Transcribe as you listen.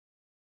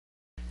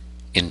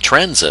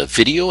Intransa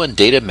Video and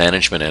Data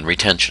Management and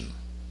Retention.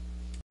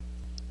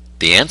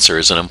 The answer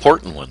is an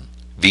important one.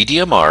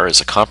 VDMR is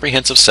a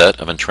comprehensive set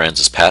of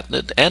Intransa's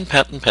patented and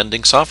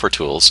patent-pending software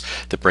tools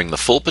that bring the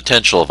full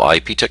potential of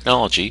IP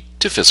technology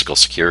to physical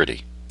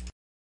security.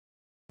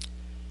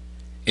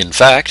 In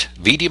fact,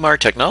 VDMR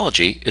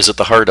technology is at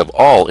the heart of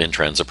all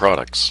Intransa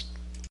products.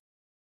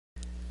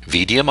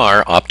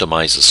 VDMR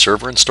optimizes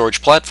server and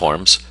storage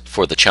platforms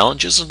for the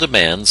challenges and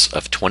demands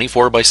of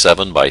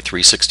 24/7 by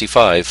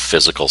 365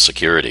 physical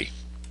security.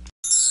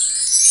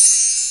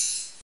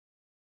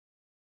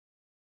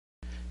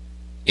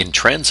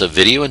 Intransa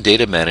Video and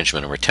Data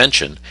Management and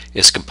Retention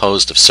is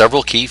composed of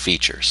several key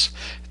features.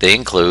 They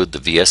include the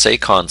VSA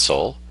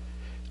Console,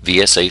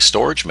 VSA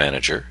Storage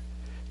Manager,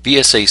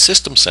 VSA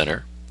System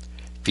Center,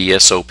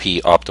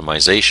 VSOP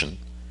Optimization,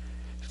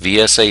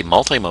 VSA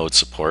Multimode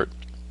Support,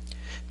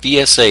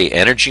 VSA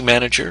Energy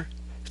Manager,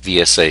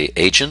 VSA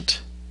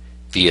Agent,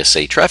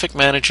 VSA Traffic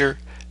Manager,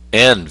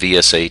 and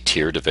VSA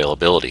Tiered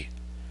Availability.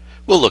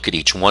 We'll look at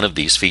each one of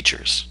these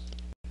features.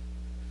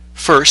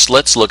 First,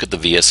 let's look at the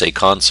VSA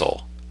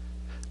Console.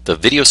 The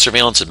Video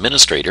Surveillance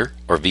Administrator,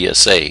 or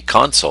VSA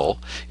Console,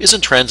 is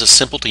Intransa's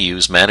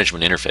simple-to-use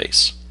management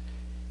interface.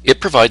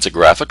 It provides a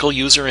graphical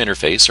user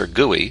interface, or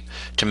GUI,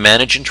 to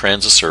manage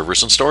Intransa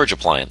servers and storage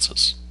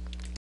appliances.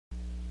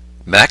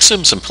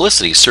 Maximum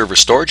Simplicity server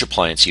storage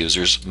appliance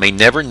users may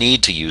never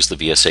need to use the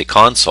VSA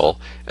Console,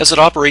 as it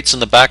operates in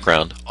the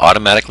background,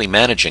 automatically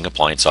managing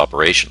appliance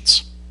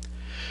operations.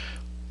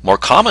 More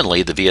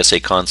commonly, the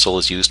VSA Console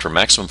is used for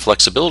maximum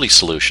flexibility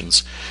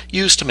solutions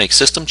used to make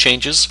system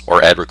changes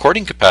or add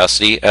recording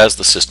capacity as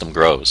the system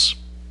grows.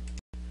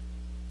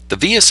 The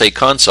VSA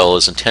Console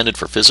is intended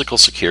for physical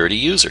security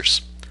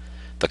users.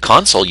 The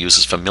console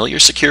uses familiar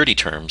security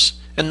terms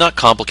and not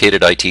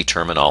complicated IT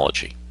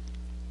terminology.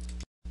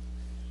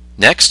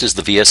 Next is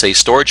the VSA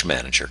Storage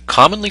Manager,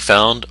 commonly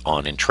found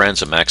on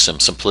Intransa Maximum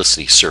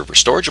Simplicity server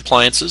storage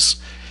appliances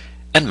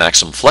and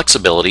Maximum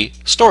Flexibility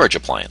storage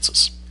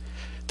appliances.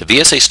 The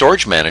VSA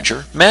Storage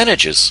Manager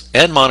manages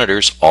and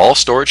monitors all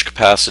storage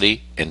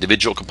capacity,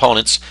 individual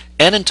components,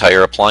 and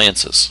entire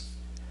appliances.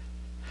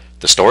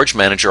 The Storage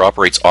Manager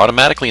operates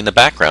automatically in the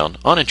background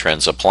on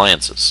Intransa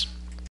appliances.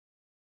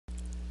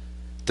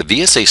 The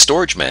VSA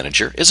Storage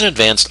Manager is an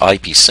advanced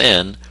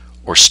IPSAN,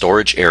 or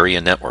Storage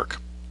Area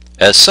Network.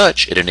 As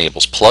such, it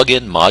enables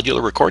plug-in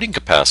modular recording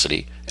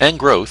capacity and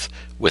growth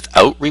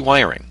without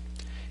rewiring.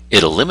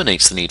 It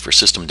eliminates the need for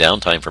system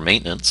downtime for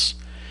maintenance.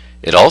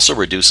 It also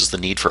reduces the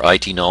need for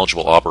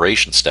IT-knowledgeable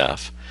operations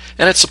staff,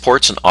 and it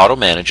supports and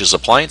auto-manages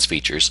appliance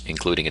features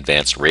including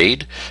advanced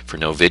RAID for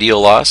no video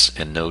loss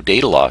and no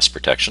data loss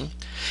protection,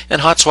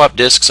 and hot swap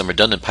disks and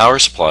redundant power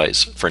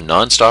supplies for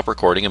non-stop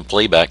recording and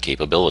playback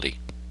capability.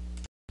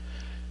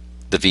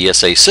 The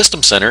VSA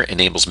System Center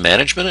enables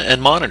management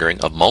and monitoring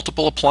of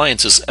multiple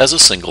appliances as a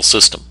single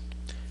system.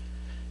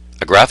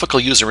 A graphical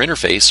user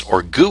interface,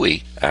 or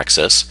GUI,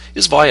 access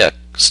is via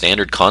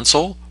standard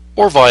console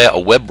or via a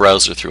web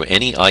browser through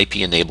any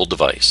IP-enabled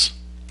device.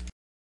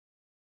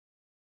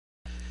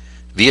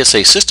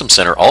 VSA System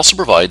Center also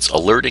provides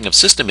alerting of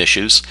system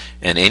issues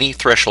and any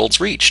thresholds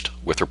reached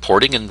with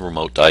reporting and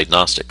remote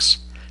diagnostics.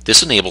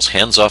 This enables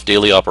hands-off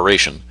daily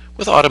operation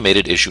with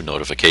automated issue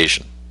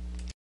notification.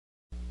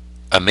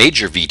 A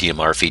major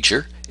VDMR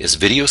feature is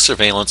Video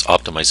Surveillance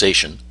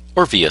Optimization,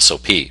 or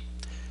VSOP.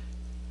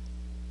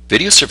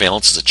 Video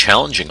surveillance is a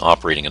challenging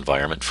operating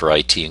environment for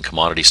IT and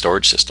commodity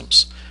storage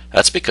systems.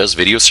 That's because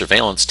video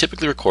surveillance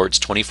typically records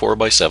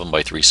 24/7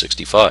 by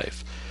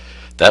 365.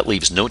 That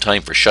leaves no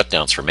time for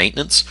shutdowns for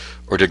maintenance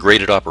or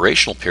degraded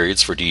operational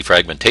periods for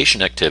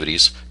defragmentation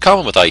activities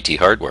common with IT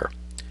hardware.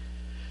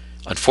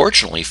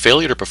 Unfortunately,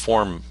 failure to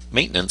perform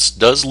maintenance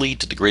does lead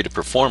to degraded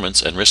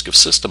performance and risk of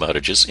system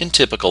outages in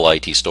typical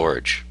IT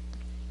storage.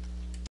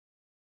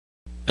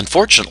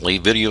 Unfortunately,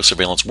 video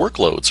surveillance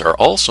workloads are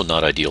also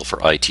not ideal for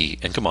IT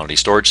and commodity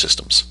storage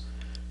systems.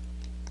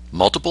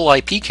 Multiple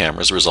IP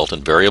cameras result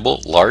in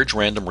variable, large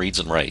random reads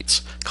and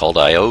writes, called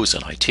IOs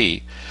in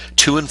IT,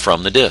 to and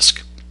from the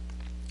disk.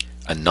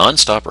 A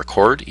non-stop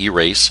record,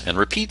 erase, and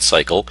repeat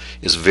cycle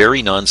is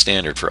very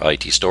non-standard for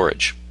IT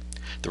storage.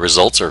 The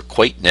results are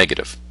quite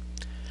negative.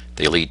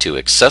 They lead to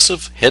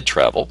excessive head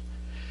travel,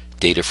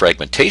 data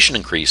fragmentation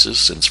increases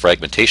since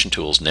fragmentation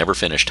tools never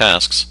finish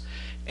tasks,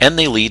 and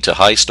they lead to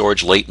high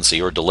storage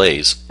latency or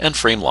delays and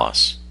frame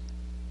loss.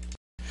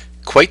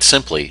 Quite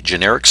simply,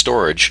 generic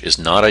storage is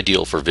not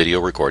ideal for video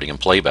recording and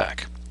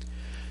playback.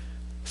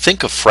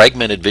 Think of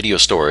fragmented video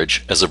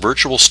storage as a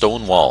virtual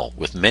stone wall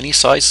with many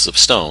sizes of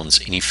stones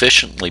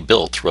inefficiently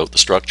built throughout the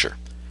structure.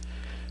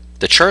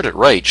 The chart at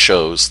right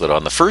shows that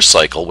on the first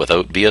cycle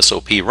without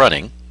VSOP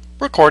running,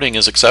 recording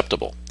is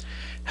acceptable.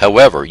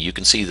 However, you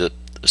can see the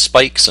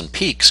spikes and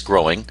peaks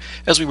growing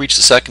as we reach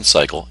the second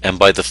cycle, and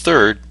by the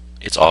third,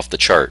 it's off the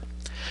chart.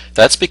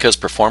 That's because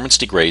performance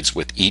degrades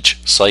with each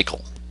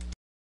cycle.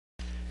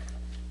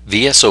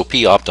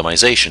 VSOP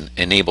optimization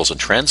enables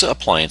Intransa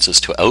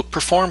appliances to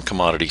outperform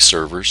commodity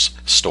servers,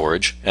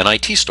 storage, and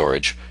IT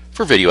storage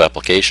for video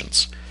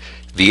applications.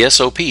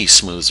 VSOP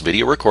smooths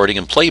video recording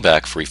and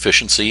playback for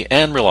efficiency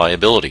and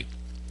reliability.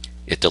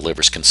 It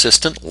delivers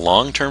consistent,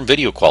 long-term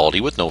video quality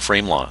with no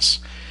frame loss.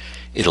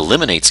 It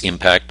eliminates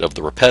impact of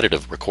the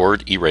repetitive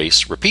record,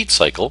 erase, repeat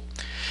cycle,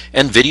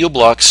 and video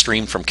blocks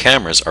streamed from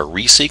cameras are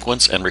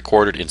resequenced and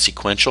recorded in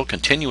sequential,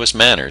 continuous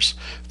manners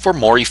for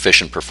more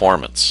efficient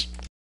performance.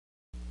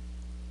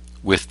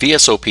 With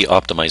VSOP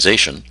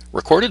optimization,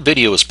 recorded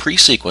video is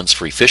pre-sequenced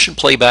for efficient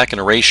playback and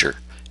erasure,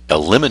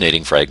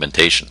 eliminating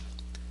fragmentation.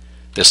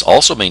 This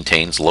also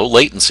maintains low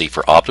latency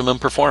for optimum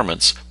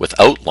performance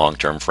without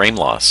long-term frame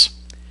loss.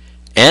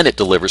 And it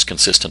delivers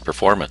consistent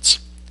performance.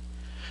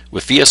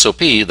 With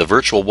VSOP, the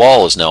virtual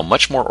wall is now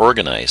much more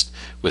organized,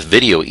 with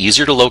video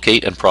easier to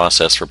locate and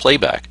process for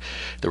playback.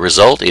 The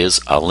result is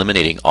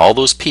eliminating all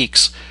those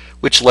peaks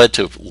which led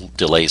to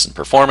delays in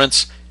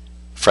performance,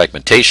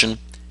 fragmentation,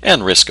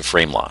 and risk of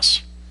frame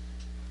loss.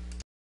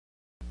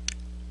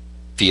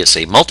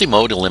 VSA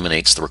Multimode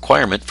eliminates the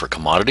requirement for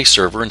commodity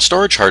server and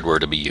storage hardware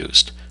to be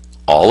used,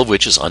 all of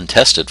which is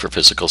untested for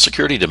physical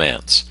security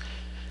demands.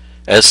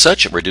 As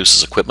such, it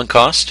reduces equipment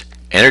cost,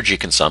 energy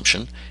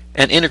consumption,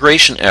 and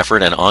integration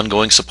effort and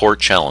ongoing support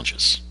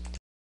challenges.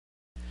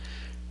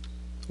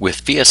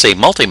 With VSA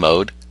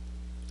Multimode,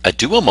 a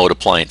dual-mode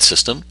appliance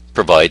system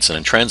provides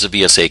an Intransa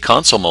VSA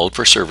console mode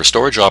for server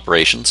storage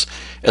operations,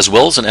 as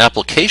well as an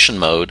application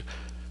mode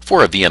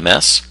for a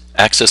VMS,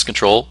 access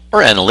control,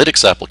 or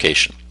analytics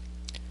application.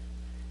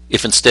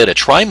 If instead a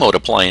tri-mode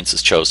appliance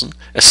is chosen,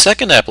 a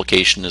second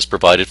application is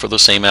provided for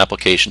those same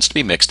applications to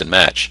be mixed and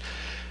matched.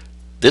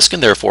 This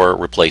can therefore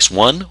replace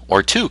one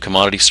or two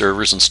commodity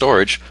servers and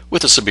storage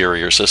with a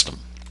superior system.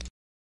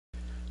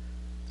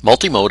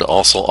 Multimode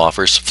also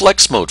offers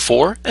Flex Mode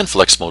 4 and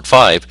Flex Mode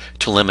 5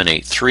 to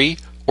eliminate 3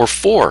 or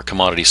 4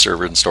 commodity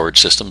server and storage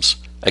systems,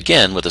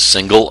 again with a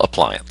single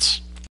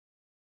appliance.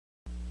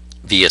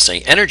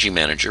 VSA Energy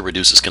Manager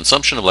reduces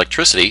consumption of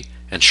electricity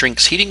and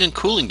shrinks heating and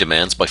cooling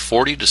demands by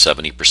 40 to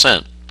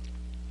 70%.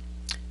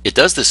 It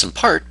does this in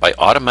part by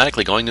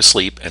automatically going to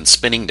sleep and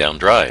spinning down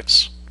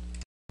drives.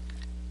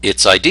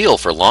 It's ideal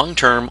for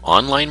long-term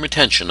online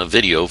retention of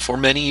video for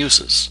many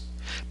uses.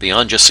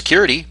 Beyond just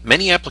security,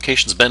 many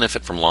applications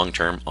benefit from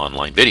long-term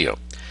online video.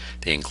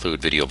 They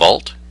include Video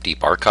Vault,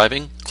 deep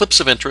archiving, clips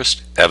of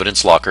interest,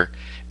 evidence locker,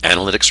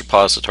 analytics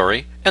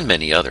repository, and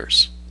many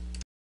others.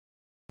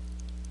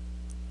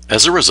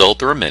 As a result,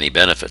 there are many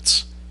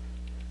benefits.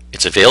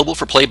 It's available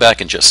for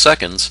playback in just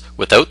seconds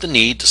without the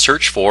need to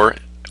search for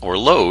or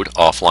load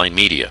offline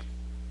media.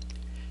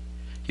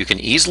 You can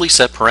easily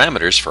set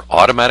parameters for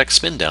automatic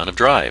spin down of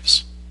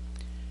drives.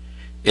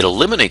 It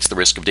eliminates the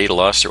risk of data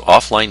loss through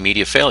offline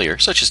media failure,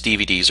 such as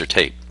DVDs or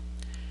tape.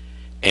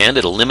 And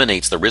it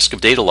eliminates the risk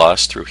of data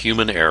loss through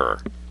human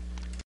error.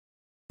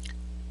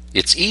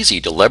 It's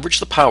easy to leverage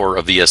the power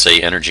of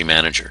VSA Energy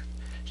Manager.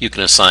 You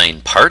can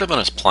assign part of an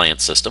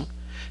appliance system,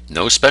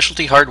 no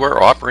specialty hardware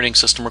or operating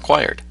system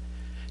required.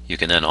 You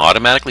can then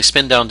automatically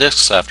spin down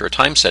disks after a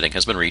time setting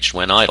has been reached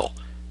when idle.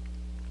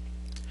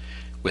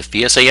 With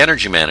VSA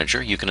Energy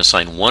Manager, you can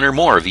assign one or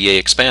more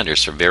VA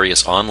expanders for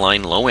various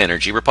online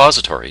low-energy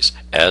repositories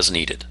as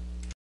needed.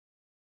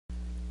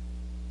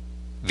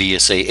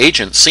 VSA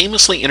Agent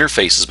seamlessly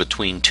interfaces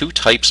between two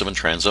types of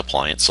Intransa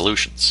appliance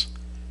solutions.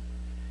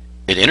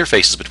 It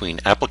interfaces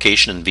between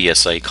application and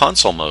VSA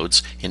console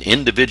modes in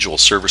individual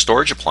server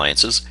storage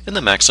appliances in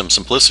the Maximum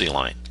Simplicity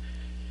line.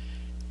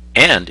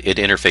 And it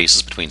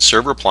interfaces between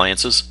server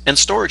appliances and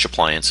storage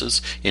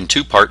appliances in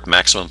two-part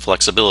Maximum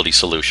Flexibility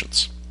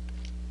solutions.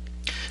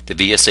 The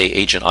VSA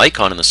Agent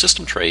icon in the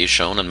system tray is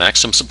shown on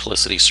Maximum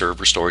Simplicity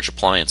server storage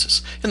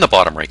appliances in the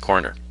bottom right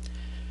corner.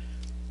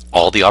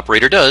 All the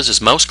operator does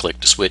is mouse-click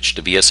to switch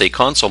to VSA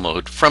console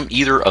mode from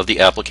either of the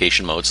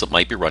application modes that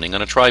might be running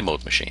on a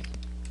tri-mode machine.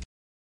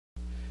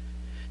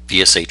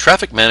 VSA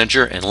Traffic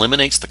Manager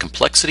eliminates the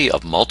complexity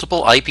of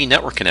multiple IP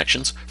network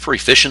connections for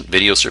efficient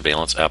video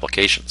surveillance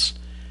applications.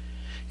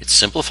 It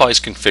simplifies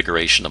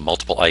configuration of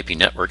multiple IP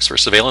networks for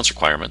surveillance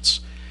requirements.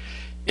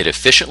 It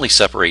efficiently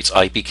separates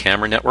IP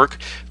camera network,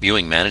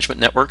 viewing management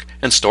network,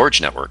 and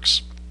storage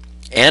networks.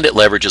 And it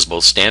leverages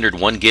both standard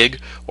 1 gig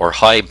or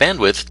high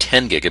bandwidth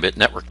 10 gigabit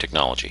network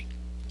technology.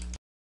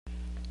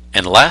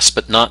 And last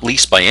but not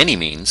least by any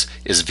means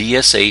is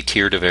VSA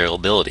tiered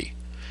availability.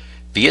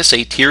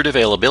 VSA tiered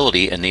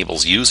availability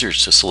enables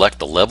users to select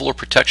the level of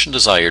protection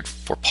desired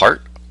for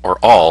part or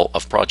all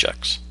of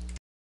projects.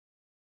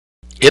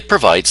 It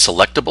provides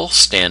selectable,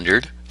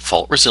 standard,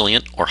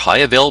 fault-resilient, or high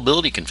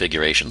availability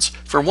configurations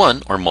for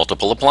one or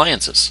multiple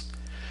appliances.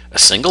 A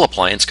single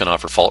appliance can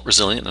offer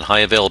fault-resilient and high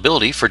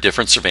availability for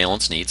different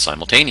surveillance needs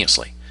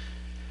simultaneously.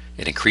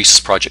 It increases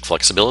project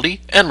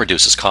flexibility and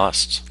reduces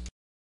costs.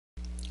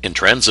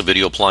 Intransa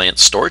video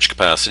appliance storage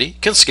capacity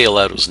can scale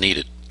out as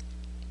needed.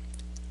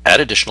 Add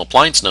additional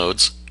appliance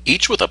nodes,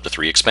 each with up to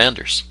 3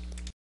 expanders.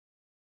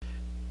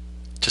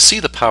 To see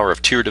the power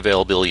of tiered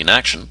availability in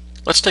action,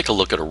 let's take a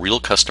look at a real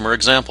customer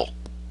example.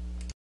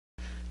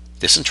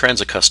 This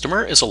Intransa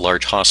customer is a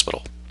large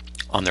hospital.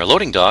 On their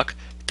loading dock,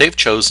 they've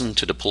chosen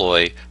to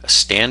deploy a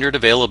standard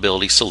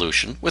availability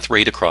solution with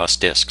RAID across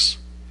disks.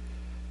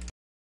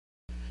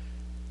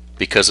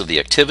 Because of the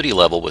activity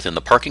level within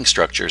the parking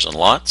structures and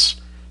lots,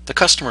 the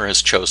customer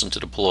has chosen to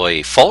deploy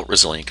a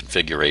fault-resilient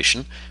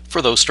configuration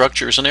for those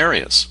structures and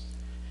areas.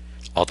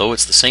 Although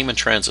it's the same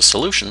Intransa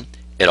solution,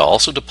 it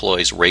also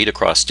deploys RAID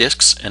across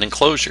disks and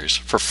enclosures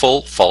for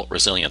full fault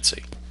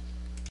resiliency.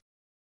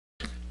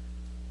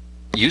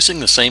 Using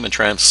the same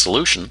Intransa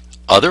solution,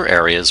 other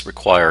areas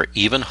require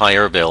even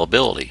higher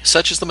availability,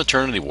 such as the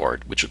maternity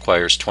ward, which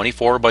requires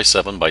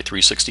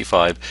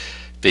 24/7/365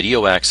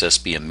 video access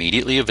be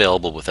immediately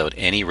available without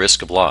any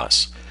risk of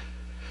loss.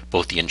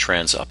 Both the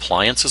Intransa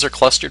appliances are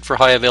clustered for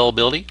high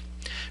availability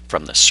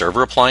from the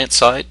server appliance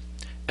side,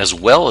 as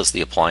well as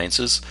the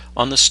appliances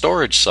on the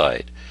storage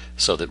side,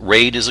 so that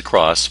RAID is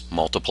across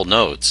multiple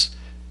nodes.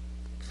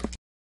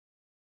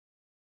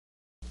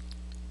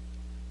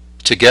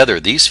 Together,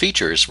 these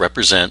features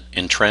represent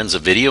Intransa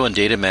video and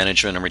data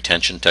management and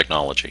retention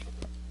technology.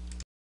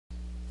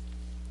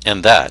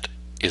 And that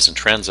is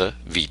Intransa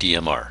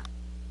VDMR.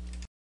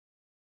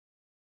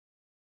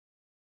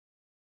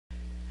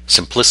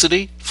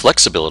 Simplicity,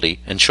 flexibility,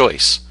 and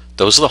choice.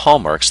 Those are the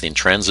hallmarks of the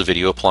Intransa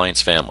Video Appliance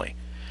family.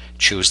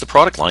 Choose the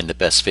product line that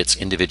best fits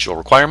individual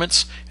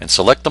requirements and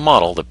select the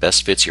model that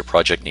best fits your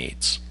project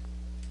needs.